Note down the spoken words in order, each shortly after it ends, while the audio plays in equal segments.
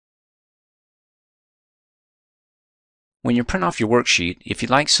When you print off your worksheet, if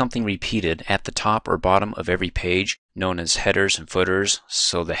you'd like something repeated at the top or bottom of every page, known as headers and footers,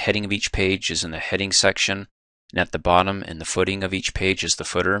 so the heading of each page is in the heading section, and at the bottom and the footing of each page is the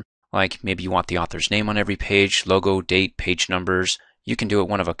footer, like maybe you want the author's name on every page, logo, date, page numbers, you can do it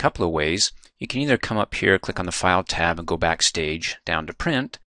one of a couple of ways. You can either come up here, click on the File tab and go Backstage, down to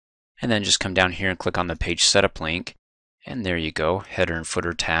Print, and then just come down here and click on the Page Setup link, and there you go, Header and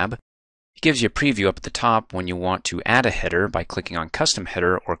Footer tab. It gives you a preview up at the top when you want to add a header by clicking on Custom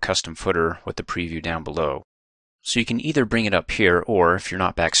Header or Custom Footer with the preview down below. So you can either bring it up here, or if you're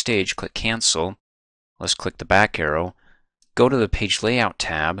not Backstage, click Cancel. Let's click the back arrow, go to the Page Layout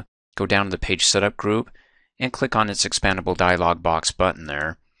tab, go down to the Page Setup group, and click on its expandable dialog box button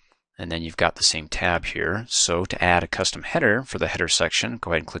there. And then you've got the same tab here. So to add a custom header for the header section,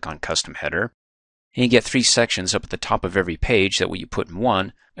 go ahead and click on Custom Header. And you get 3 sections up at the top of every page that what you put in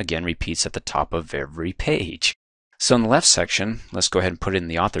one, again, repeats at the top of every page. So in the left section, let's go ahead and put in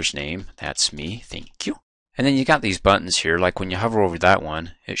the author's name. That's me, thank you. And then you got these buttons here, like when you hover over that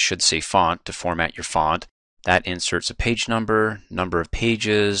one, it should say Font to format your font. That inserts a page number, number of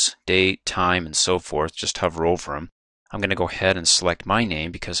pages, date, time, and so forth. Just hover over them. I'm going to go ahead and select my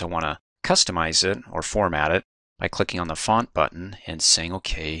name because I want to customize it or format it by clicking on the Font button and saying,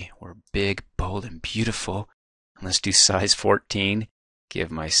 okay, we're big, bold, and beautiful. Let's do size 14.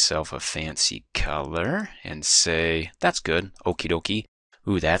 Give myself a fancy color and say, that's good, okie dokie.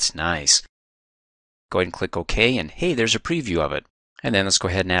 Ooh, that's nice. Go ahead and click OK, and hey, there's a preview of it. And then let's go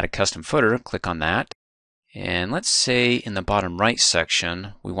ahead and add a custom footer. Click on that. And let's say in the bottom right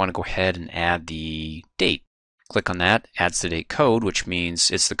section, we want to go ahead and add the date. Click on that, adds the date code, which means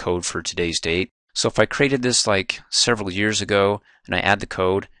it's the code for today's date. So if I created this like several years ago and I add the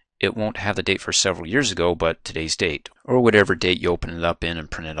code, it won't have the date for several years ago, but today's date, or whatever date you open it up in and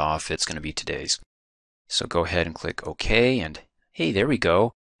print it off, it's going to be today's. So go ahead and click OK, and hey, there we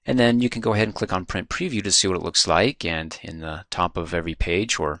go. And then you can go ahead and click on Print Preview to see what it looks like, and in the top of every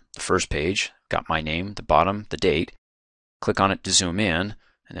page, or the first page, got my name, the bottom, the date. Click on it to zoom in,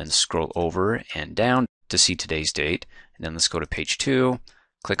 and then scroll over and down to see today's date. And then let's go to page 2,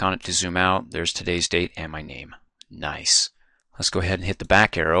 click on it to zoom out. There's today's date and my name. Nice. Let's go ahead and hit the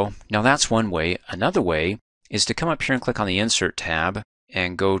back arrow. Now that's one way. Another way is to come up here and click on the Insert tab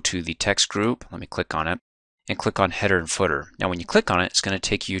and go to the text group. Let me click on it and click on Header and Footer. Now when you click on it, it's going to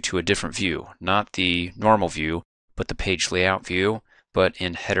take you to a different view, not the normal view, but the page layout view, but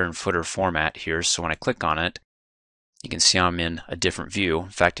in header and footer format here. So when I click on it, you can see I'm in a different view. In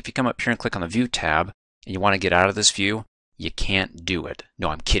fact, if you come up here and click on the View tab and you want to get out of this view, you can't do it. No,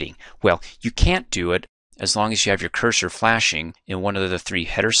 I'm kidding. Well, you can't do it as long as you have your cursor flashing in one of the 3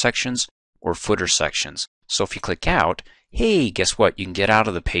 header sections or footer sections. So if you click out, hey, guess what? You can get out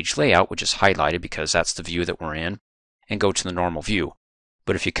of the page layout, which is highlighted because that's the view that we're in, and go to the normal view.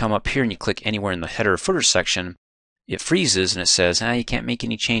 But if you come up here and you click anywhere in the header or footer section, it freezes and it says, you can't make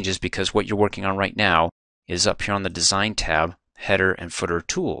any changes because what you're working on right now is up here on the Design tab, Header and Footer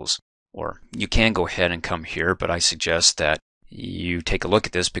Tools. Or you can go ahead and come here, but I suggest that you take a look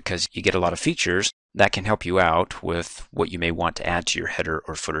at this because you get a lot of features that can help you out with what you may want to add to your header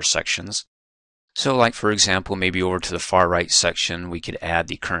or footer sections. So like for example, maybe over to the far right section, we could add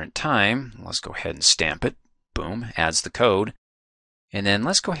the current time. Let's go ahead and stamp it. Boom, adds the code. And then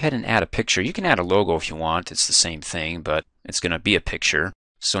let's go ahead and add a picture. You can add a logo if you want. It's the same thing, but it's going to be a picture.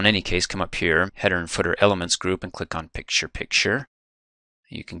 So in any case, come up here, Header and Footer Elements group, and click on Picture, Picture.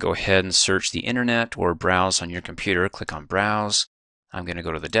 You can go ahead and search the internet or browse on your computer. Click on Browse. I'm going to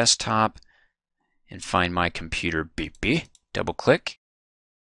go to the desktop and find my computer beepy. Double click.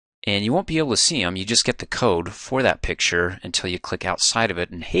 And you won't be able to see him. You just get the code for that picture until you click outside of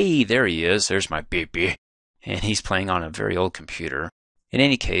it. And hey, there he is. There's my beepy. And he's playing on a very old computer. In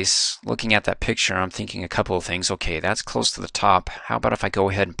any case, looking at that picture, I'm thinking a couple of things. Okay, that's close to the top. How about if I go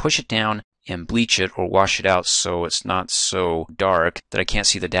ahead and push it down and bleach it or wash it out so it's not so dark that I can't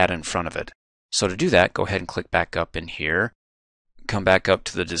see the data in front of it? So to do that, go ahead and click back up in here. Come back up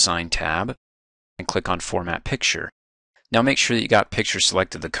to the Design tab and click on Format Picture. Now make sure that you got picture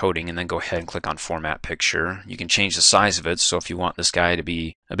selected, the coding, and then go ahead and click on Format Picture. You can change the size of it, so if you want this guy to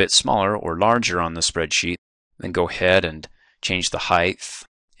be a bit smaller or larger on the spreadsheet, then go ahead and change the height.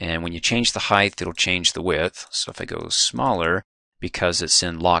 And when you change the height, it'll change the width. So if I go smaller, because it's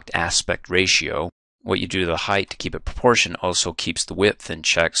in locked aspect ratio, what you do to the height to keep it proportion also keeps the width in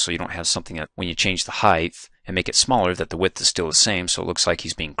check, so you don't have something that when you change the height and make it smaller, that the width is still the same, so it looks like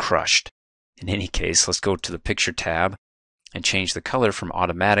he's being crushed. In any case, let's go to the Picture tab and change the color from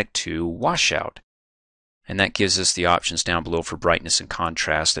automatic to washout. And that gives us the options down below for brightness and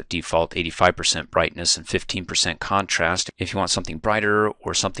contrast. At default, 85% brightness and 15% contrast. If you want something brighter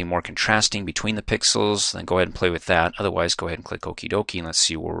or something more contrasting between the pixels, then go ahead and play with that. Otherwise, go ahead and click Okie dokie and let's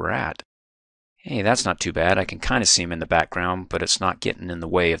see where we're at. Hey, that's not too bad. I can kind of see them in the background, but it's not getting in the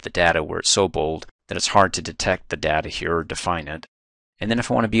way of the data where it's so bold that it's hard to detect the data here or define it. And then if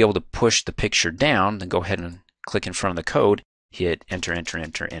I want to be able to push the picture down, then go ahead and click in front of the code, hit enter, enter,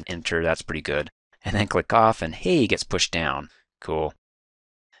 enter, and enter. That's pretty good. And then click off, and hey, it gets pushed down. Cool.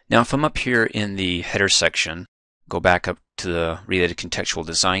 Now if I'm up here in the header section, go back up to the Related Contextual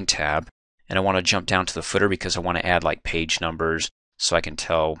Design tab, and I want to jump down to the footer because I want to add like page numbers so I can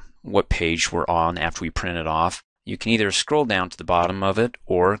tell what page we're on after we print it off. You can either scroll down to the bottom of it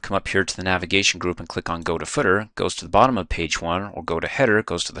or come up here to the navigation group and click on Go to Footer, goes to the bottom of page 1, or go to Header,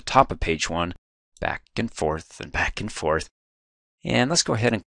 goes to the top of page 1, back and forth and back and forth. And let's go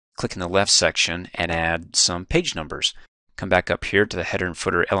ahead and click in the left section and add some page numbers. Come back up here to the Header and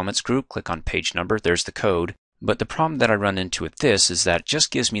Footer Elements group, click on page number, there's the code. But the problem that I run into with this is that it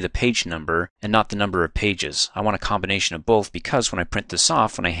just gives me the page number and not the number of pages. I want a combination of both because when I print this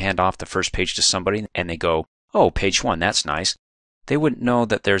off, when I hand off the first page to somebody and they go, oh, page 1, that's nice, they wouldn't know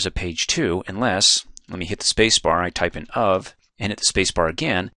that there's a page 2 unless, let me hit the space bar, I type in of, and hit the space bar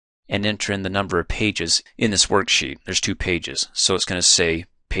again, and enter in the number of pages in this worksheet. There's 2 pages, so it's going to say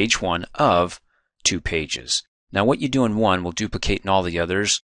page 1 of 2 pages. Now what you do in one will duplicate in all the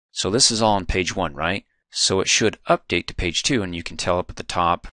others, so this is all on page 1, right? So it should update to page 2, and you can tell up at the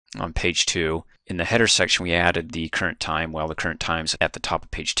top on page 2. In the header section we added the current time. Well, the current time's at the top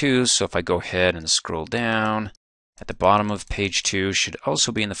of page 2, so if I go ahead and scroll down, at the bottom of page 2 should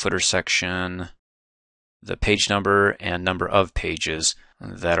also be in the footer section the page number and number of pages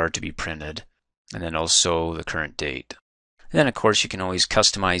that are to be printed, and then also the current date. And then of course you can always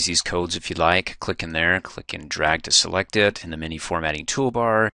customize these codes if you like. Click in there, click and drag to select it in the mini formatting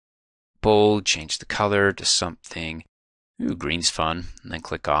toolbar. Bold, change the color to something, ooh, green's fun, and then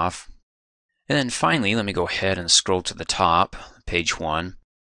click off. And then finally, let me go ahead and scroll to the top, page 1.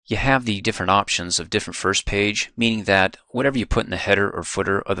 You have the different options of different first page, meaning that whatever you put in the header or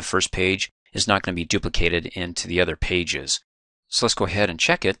footer of the first page is not going to be duplicated into the other pages. So let's go ahead and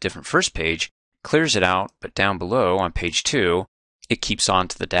check it. Different first page clears it out, but down below on page 2, it keeps on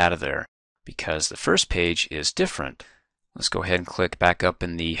to the data there because the first page is different. Let's go ahead and click back up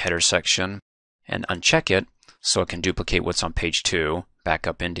in the header section and uncheck it so it can duplicate what's on page 2 back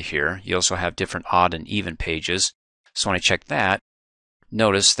up into here. You also have different odd and even pages. So when I check that,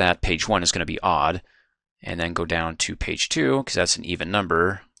 notice that page 1 is going to be odd, and then go down to page 2 because that's an even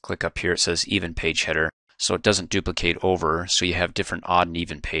number. Click up here, it says even page header, so it doesn't duplicate over, so you have different odd and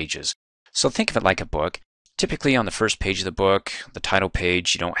even pages. So think of it like a book. Typically on the first page of the book, the title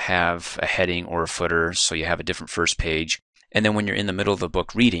page, you don't have a heading or a footer, so you have a different first page. And then when you're in the middle of the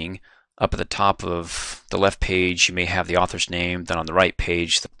book reading, up at the top of the left page, you may have the author's name. Then on the right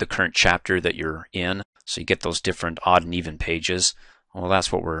page, the current chapter that you're in. So you get those different odd and even pages. Well,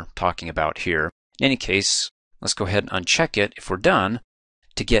 that's what we're talking about here. In any case, let's go ahead and uncheck it. If we're done,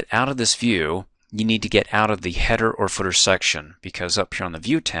 to get out of this view, you need to get out of the header or footer section because up here on the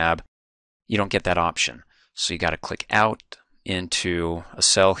View tab, you don't get that option. So you got to click out into a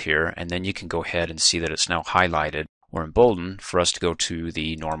cell here, and then you can go ahead and see that it's now highlighted or emboldened for us to go to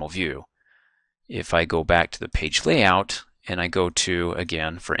the normal view. If I go back to the page layout and I go to,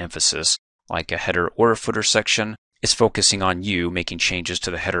 again, for emphasis, like a header or a footer section, it's focusing on you making changes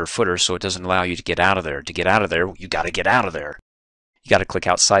to the header or footer, so it doesn't allow you to get out of there. To get out of there, you got to get out of there. You got to click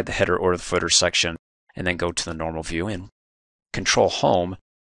outside the header or the footer section and then go to the normal view and Control Home,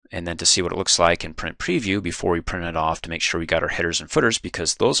 and then to see what it looks like in Print Preview before we print it off to make sure we got our headers and footers,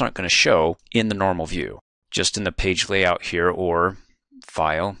 because those aren't going to show in the normal view. Just in the page layout here, or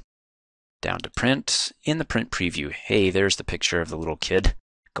File, down to Print, in the Print Preview. Hey, there's the picture of the little kid.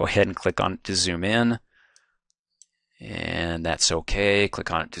 Go ahead and click on it to zoom in, and that's okay.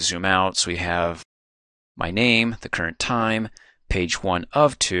 Click on it to zoom out. So we have my name, the current time, page 1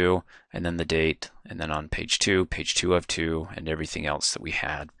 of 2, and then the date, and then on page 2 of 2, and everything else that we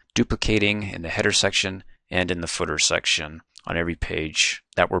had. Duplicating in the header section and in the footer section on every page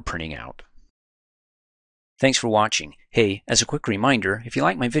that we're printing out. Thanks for watching. Hey, as a quick reminder, if you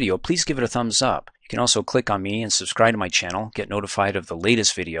like my video, please give it a thumbs up. You can also click on me and subscribe to my channel, get notified of the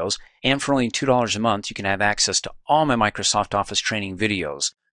latest videos, and for only $2 a month, you can have access to all my Microsoft Office training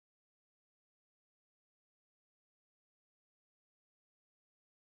videos.